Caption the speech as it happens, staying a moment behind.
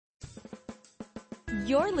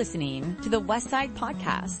You're listening to the Westside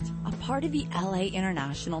Podcast, a part of the LA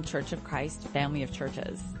International Church of Christ family of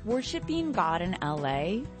churches, worshiping God in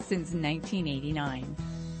LA since 1989.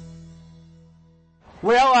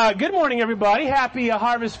 Well, good morning, everybody. Happy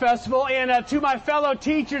Harvest Festival. And to my fellow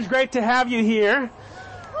teachers, great to have you here.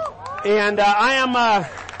 And I am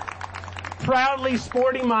proudly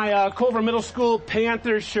sporting my Culver Middle School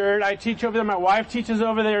Panthers shirt. I teach over there. My wife teaches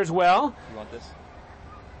over there as well. You want this?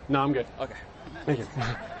 No, I'm good. Okay. Thank you.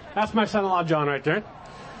 That's my son-in-law, John, right there.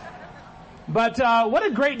 But what a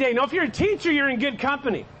great day. Now, if you're a teacher, you're in good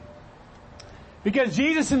company. Because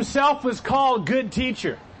Jesus himself was called good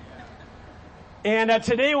teacher. And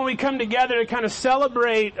today when we come together to kind of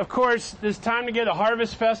celebrate, of course, this time to get a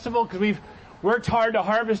Harvest Festival, because we've worked hard to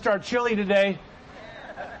harvest our chili today.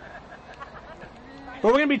 But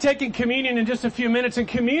we're going to be taking communion in just a few minutes, and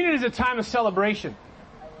communion is a time of celebration.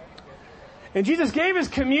 And Jesus gave his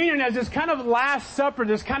communion as this kind of last supper,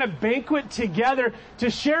 this kind of banquet together to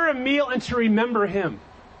share a meal and to remember him.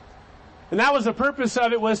 And that was the purpose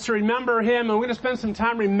of it, was to remember him. And we're going to spend some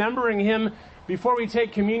time remembering him before we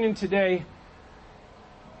take communion today.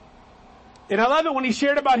 And I love it when he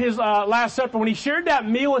shared about his Last Supper. When he shared that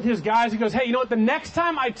meal with his guys, he goes, hey, you know what? The next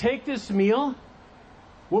time I take this meal,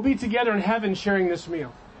 we'll be together in heaven sharing this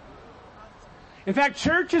meal. In fact,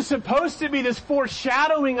 church is supposed to be this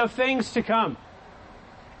foreshadowing of things to come.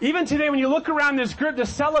 Even today, when you look around this group, the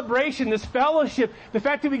celebration, this fellowship, the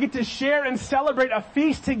fact that we get to share and celebrate a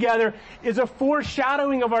feast together is a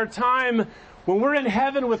foreshadowing of our time when we're in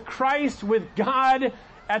heaven with Christ, with God,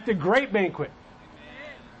 at the great banquet.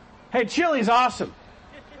 Hey, chili's awesome.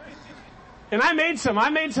 And I made some.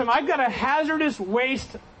 I've got a hazardous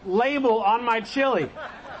waste label on my chili.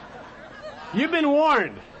 You've been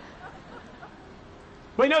warned.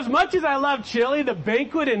 But you know, as much as I love chili, the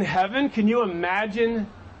banquet in heaven, can you imagine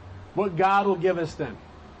what God will give us then?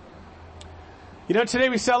 You know, today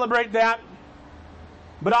we celebrate that.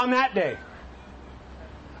 But on that day,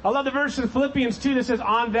 I love the verse in Philippians 2 that says,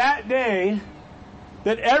 on that day,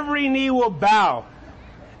 that every knee will bow,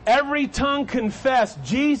 every tongue confess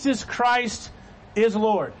Jesus Christ is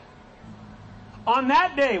Lord. On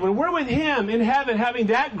that day, when we're with him in heaven having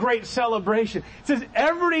that great celebration, it says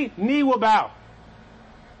every knee will bow.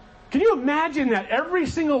 Can you imagine that? Every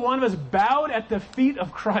single one of us bowed at the feet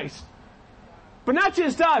of Christ. But not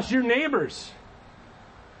just us, your neighbors,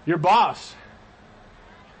 your boss,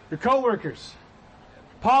 your coworkers,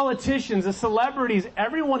 politicians, the celebrities,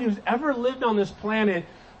 everyone who's ever lived on this planet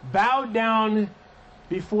bowed down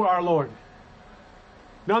before our Lord.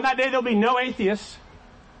 Now on that day there'll be no atheists,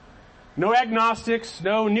 no agnostics,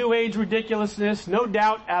 no New Age ridiculousness, no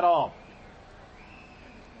doubt at all.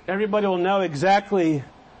 Everybody will know exactly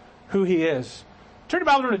who he is. Turn your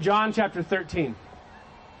Bible to John chapter 13.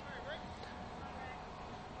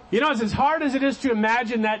 You know, it's as hard as it is to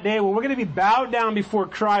imagine that day when we're going to be bowed down before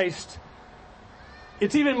Christ,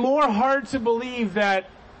 it's even more hard to believe that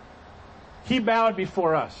he bowed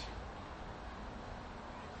before us.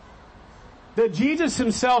 That Jesus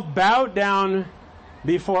himself bowed down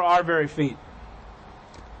before our very feet.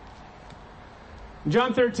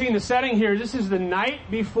 John 13, the setting here, this is the night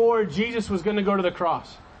before Jesus was going to go to the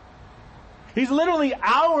cross. He's literally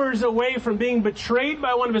hours away from being betrayed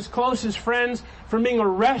by one of his closest friends, from being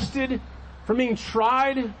arrested, from being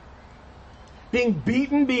tried, being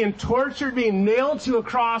beaten, being tortured, being nailed to a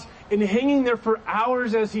cross, and hanging there for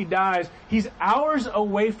hours as he dies. He's hours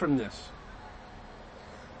away from this.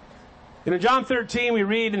 And in John 13, we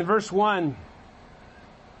read in verse 1,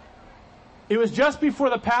 it was just before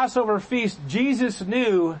the Passover feast, Jesus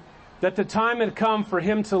knew that the time had come for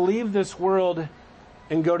him to leave this world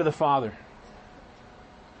and go to the Father.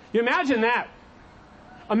 You imagine that.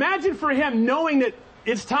 Imagine for him knowing that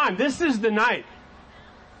it's time. This is the night.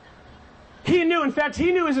 He knew, in fact,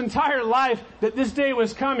 he knew his entire life that this day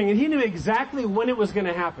was coming, and he knew exactly when it was going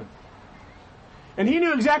to happen. And he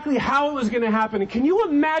knew exactly how it was going to happen. And can you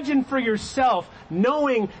imagine for yourself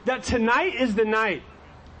knowing that tonight is the night?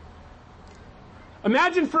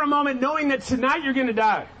 Imagine for a moment knowing that tonight you're going to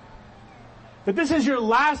die. That this is your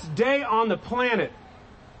last day on the planet.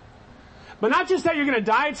 But not just that you're going to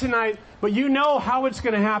die tonight, but you know how it's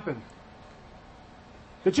going to happen.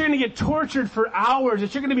 That you're going to get tortured for hours,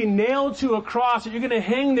 that you're going to be nailed to a cross, that you're going to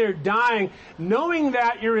hang there dying, knowing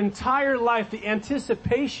that your entire life, the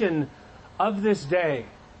anticipation of this day.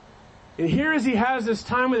 And here as he has this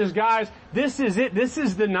time with his guys, this is it. This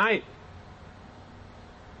is the night.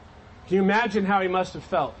 Can you imagine how he must have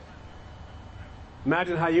felt?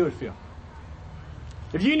 Imagine how you would feel.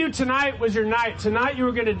 If you knew tonight was your night, tonight you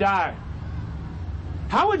were going to die,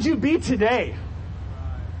 how would you be today?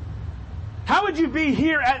 How would you be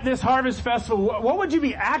here at this Harvest Festival? What would you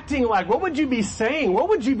be acting like? What would you be saying? What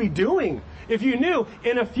would you be doing if you knew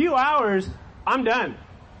in a few hours, I'm done?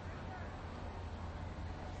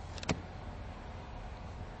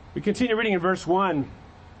 We continue reading in verse 1.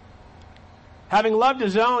 Having loved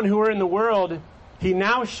his own who were in the world, he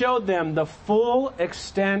now showed them the full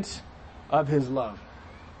extent of his love.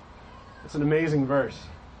 It's an amazing verse.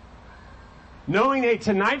 Knowing, hey,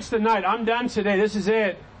 tonight's the night. I'm done today. This is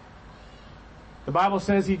it. The Bible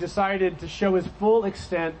says he decided to show his full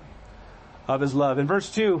extent of his love. In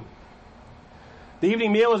verse 2, the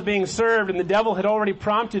evening meal was being served, and the devil had already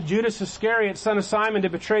prompted Judas Iscariot, son of Simon, to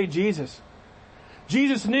betray Jesus.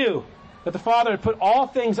 Jesus knew that the Father had put all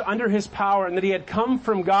things under his power and that he had come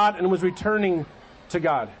from God and was returning to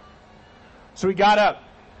God. So he got up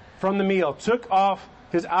from the meal, took off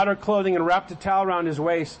his outer clothing and wrapped a towel around his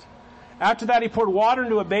waist. After that, he poured water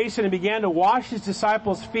into a basin and began to wash his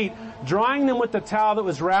disciples' feet, drying them with the towel that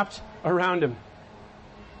was wrapped around him.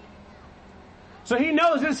 So he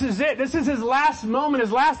knows this is it. This is his last moment,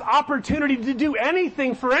 his last opportunity to do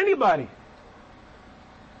anything for anybody.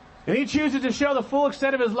 And he chooses to show the full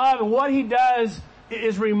extent of his love, and what he does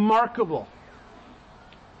is remarkable.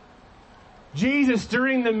 Jesus,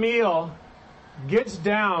 during the meal, gets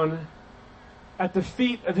down at the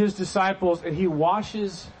feet of his disciples and he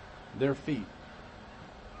washes their feet.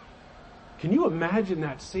 Can you imagine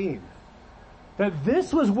that scene? That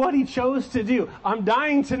this was what he chose to do. I'm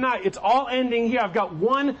dying tonight. It's all ending here. I've got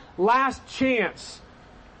one last chance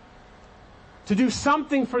to do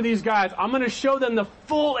something for these guys. I'm going to show them the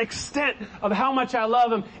full extent of how much I love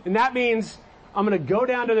them. And that means I'm going to go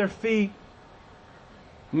down to their feet.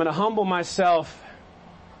 I'm going to humble myself.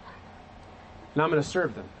 And I'm going to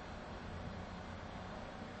serve them.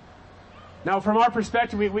 Now, from our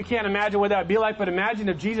perspective, we can't imagine what that would be like, but imagine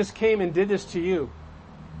if Jesus came and did this to you.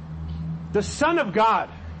 The Son of God,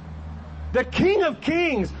 the King of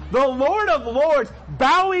Kings, the Lord of Lords,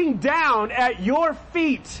 bowing down at your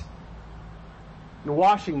feet and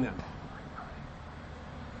washing them.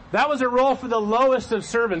 That was a role for the lowest of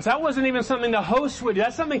servants. That wasn't even something the host would do.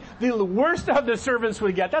 That's something the worst of the servants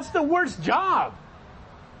would get. That's the worst job.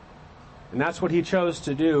 And that's what he chose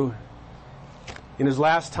to do in his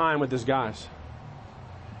last time with his guys.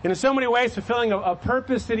 And in so many ways, fulfilling a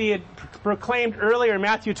purpose that he had proclaimed earlier in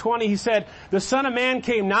Matthew 20, he said, the Son of Man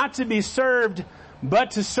came not to be served,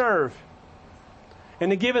 but to serve,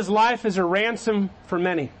 and to give his life as a ransom for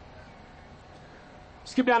many.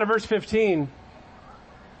 Skip down to verse 15.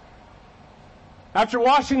 After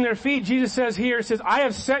washing their feet, Jesus says here, it says, I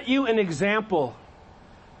have set you an example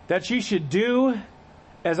that you should do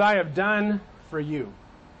as I have done for you.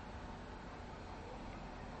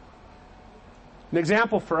 An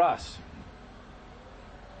example for us.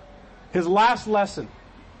 His last lesson,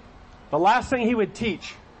 the last thing he would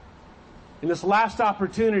teach in this last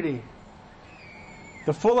opportunity,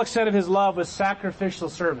 the full extent of his love was sacrificial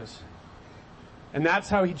service. And that's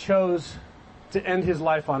how he chose to end his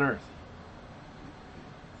life on earth.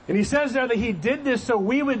 And he says there that he did this so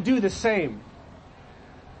we would do the same.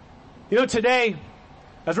 You know, today,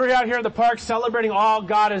 as we're out here in the park celebrating all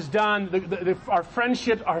God has done, our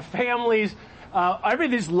friendships, our families,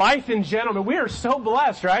 everything's life in general, but we are so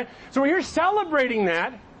blessed, right? So we're here celebrating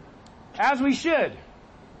that, as we should.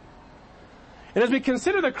 And as we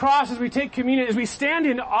consider the cross, as we take communion, as we stand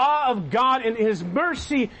in awe of God and his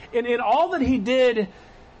mercy and in all that he did,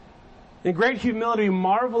 in great humility,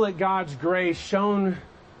 marvel at God's grace shown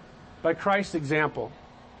by Christ's example.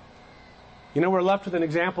 You know, we're left with an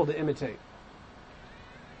example to imitate.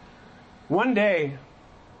 One day,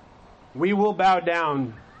 we will bow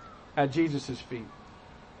down at Jesus' feet.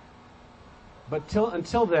 But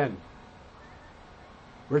until then,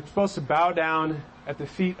 we're supposed to bow down at the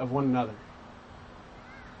feet of one another.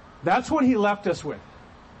 That's what he left us with.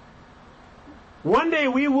 One day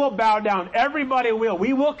we will bow down. Everybody will.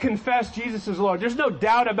 We will confess Jesus as Lord. There's no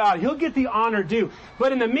doubt about it. He'll get the honor due.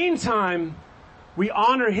 But in the meantime, we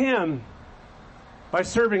honor him by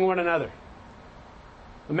serving one another.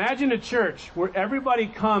 Imagine a church where everybody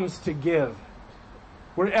comes to give.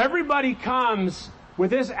 Where everybody comes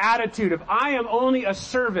with this attitude of, I am only a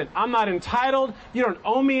servant. I'm not entitled. You don't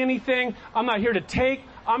owe me anything. I'm not here to take.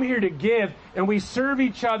 I'm here to give. And we serve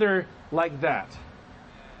each other like that.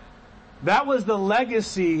 That was the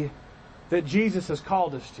legacy that Jesus has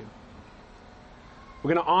called us to.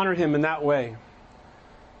 We're going to honor him in that way.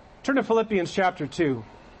 Turn to Philippians chapter 2.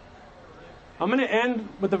 I'm going to end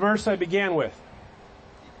with the verse I began with.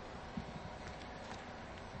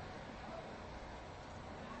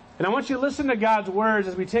 And I want you to listen to God's words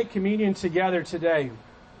as we take communion together today.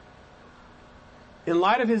 in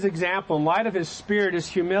light of his example, in light of his spirit, his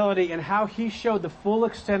humility, and how he showed the full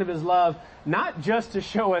extent of his love, not just to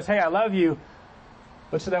show us, hey, I love you,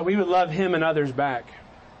 but so that we would love him and others back.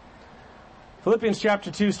 Philippians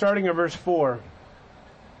chapter 2, starting in verse 4.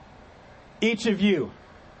 Each of you,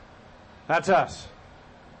 that's us,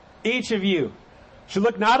 each of you should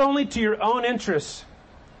look not only to your own interests,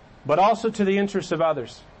 but also to the interests of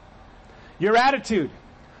others. Your attitude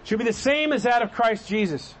should be the same as that of Christ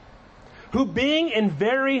Jesus, who being in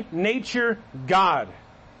very nature God,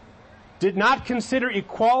 did not consider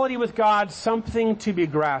equality with God something to be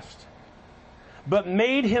grasped, but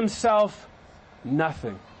made himself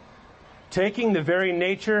nothing, taking the very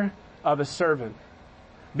nature of a servant,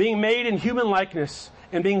 being made in human likeness,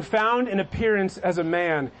 and being found in appearance as a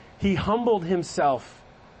man, he humbled himself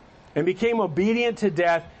and became obedient to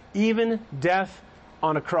death, even death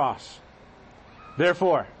on a cross.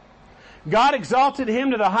 Therefore, God exalted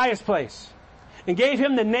him to the highest place and gave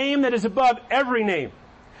him the name that is above every name,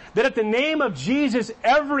 that at the name of Jesus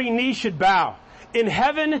every knee should bow, in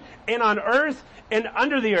heaven and on earth and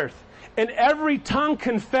under the earth, and every tongue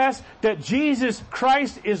confess that Jesus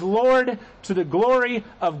Christ is Lord, to the glory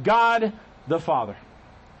of God the Father.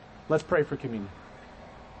 Let's pray for communion.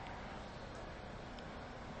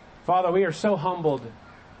 Father, we are so humbled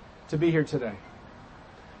to be here today.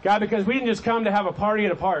 God, because we didn't just come to have a party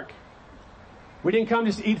at a park. We didn't come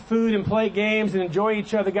just to eat food and play games and enjoy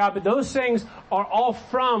each other, God, but those things are all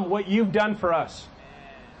from what you've done for us.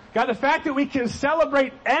 God, the fact that we can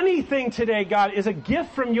celebrate anything today, God, is a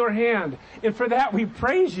gift from your hand. And for that, we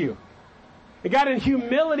praise you. And God, in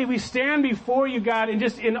humility, we stand before you, God, and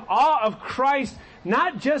just in awe of Christ,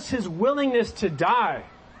 not just his willingness to die,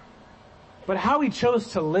 but how he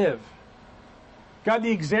chose to live. God,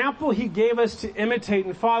 the example he gave us to imitate.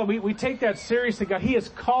 And Father, we take that seriously, God. He has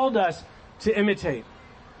called us to imitate.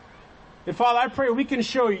 And Father, I pray we can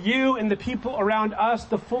show you and the people around us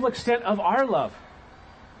the full extent of our love.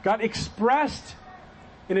 God, expressed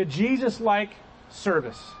in a Jesus-like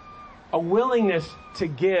service, a willingness to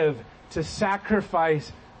give, to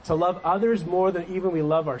sacrifice, to love others more than even we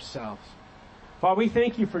love ourselves. Father, we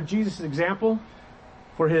thank you for Jesus' example,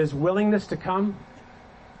 for his willingness to come,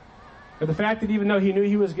 and the fact that even though he knew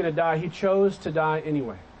he was going to die, he chose to die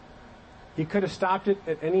anyway. He could have stopped it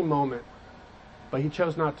at any moment, but he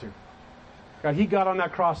chose not to. God, he got on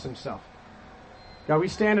that cross himself. God, we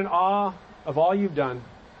stand in awe of all you've done,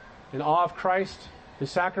 in awe of Christ,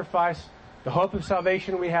 his sacrifice, the hope of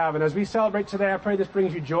salvation we have. And as we celebrate today, I pray this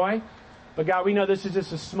brings you joy. But God, we know this is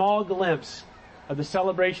just a small glimpse of the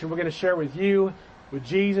celebration we're going to share with you, with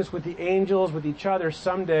Jesus, with the angels, with each other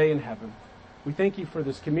someday in heaven. We thank you for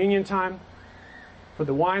this communion time, for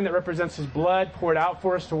the wine that represents his blood poured out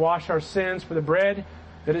for us to wash our sins, for the bread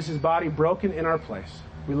that is his body broken in our place.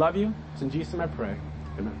 We love you. It's in Jesus' name I pray.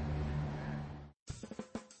 Amen.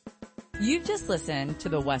 You've just listened to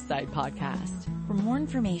the Westside Podcast. For more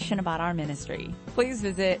information about our ministry, please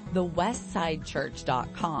visit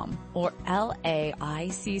thewestsidechurch.com or laicc.net.